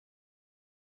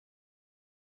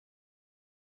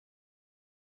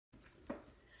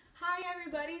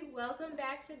everybody, welcome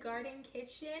back to Garden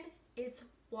Kitchen. It's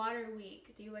water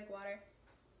week. Do you like water?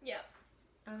 Yep.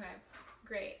 Okay,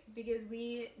 great, because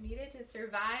we need it to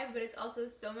survive, but it's also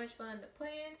so much fun to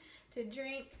play in, to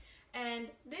drink. And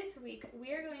this week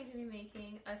we are going to be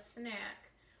making a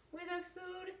snack with a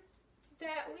food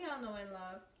that we all know and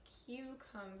love,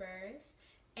 cucumbers.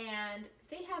 And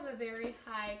they have a very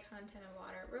high content of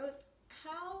water. Rose,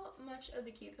 how much of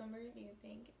the cucumber do you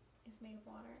think is made of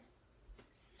water?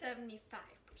 75%.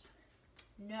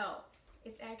 No,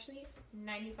 it's actually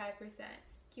 95%.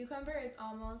 Cucumber is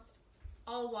almost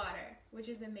all water, which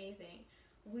is amazing.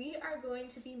 We are going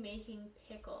to be making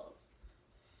pickles.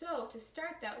 So to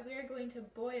start that, we are going to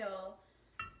boil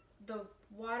the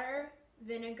water,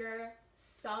 vinegar,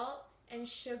 salt, and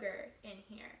sugar in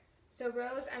here. So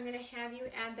Rose, I'm going to have you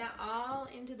add that all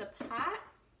into the pot.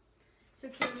 So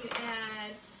can you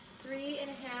add 3.5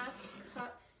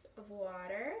 cups of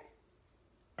water?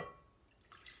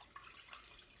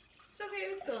 It's okay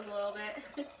if it spills a little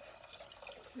bit.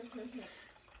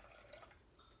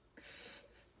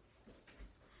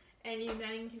 And you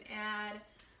then can add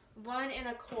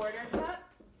 1.25 cup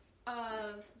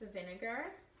of the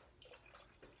vinegar.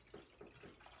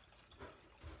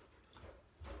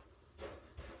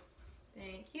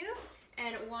 Thank you.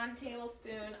 And 1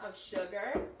 tablespoon of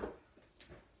sugar.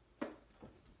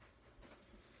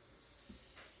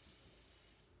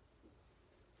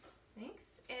 Thanks.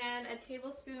 And a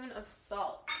tablespoon of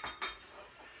salt.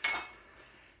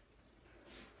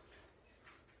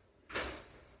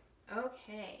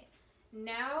 Okay,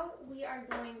 now we are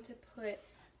going to put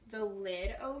the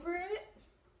lid over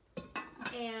it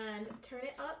and turn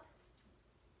it up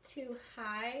to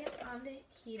high on the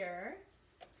heater.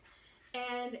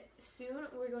 And soon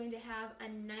we're going to have a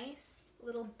nice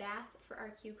little bath for our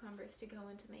cucumbers to go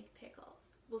in to make pickles.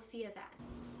 We'll see you then.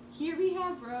 Here we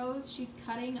have Rose. She's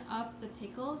cutting up the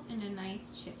pickles into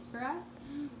nice chips for us.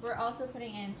 We're also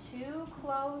putting in 2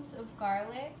 cloves of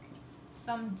garlic,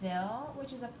 some dill,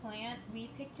 which is a plant. We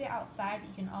picked it outside, but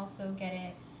you can also get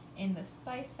it in the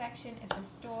spice section at the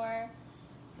store,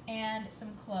 and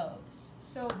some cloves.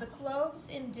 So the cloves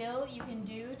and dill you can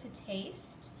do to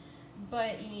taste,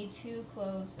 but you need 2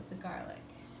 cloves of the garlic.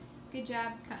 Good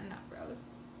job cutting up, Rose.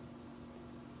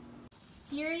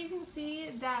 Here you can see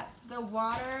that the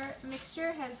water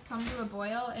mixture has come to a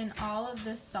boil and all of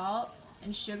the salt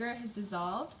and sugar has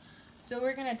dissolved. So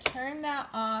we're going to turn that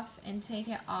off and take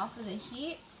it off of the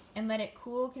heat and let it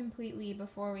cool completely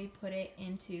before we put it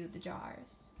into the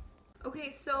jars.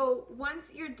 Okay, so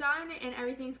once you're done and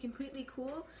everything's completely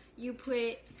cool, you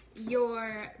put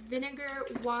your vinegar,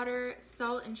 water,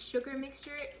 salt, and sugar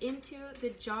mixture into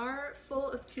the jar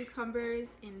full of cucumbers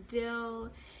and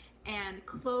dill and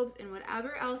cloves and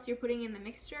whatever else you're putting in the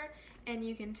mixture, and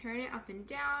you can turn it up and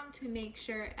down to make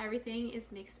sure everything is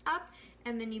mixed up,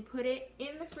 and then you put it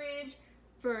in the fridge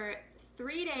for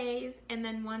 3 days, and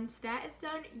then once that is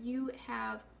done, you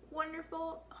have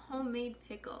wonderful homemade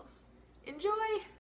pickles. Enjoy!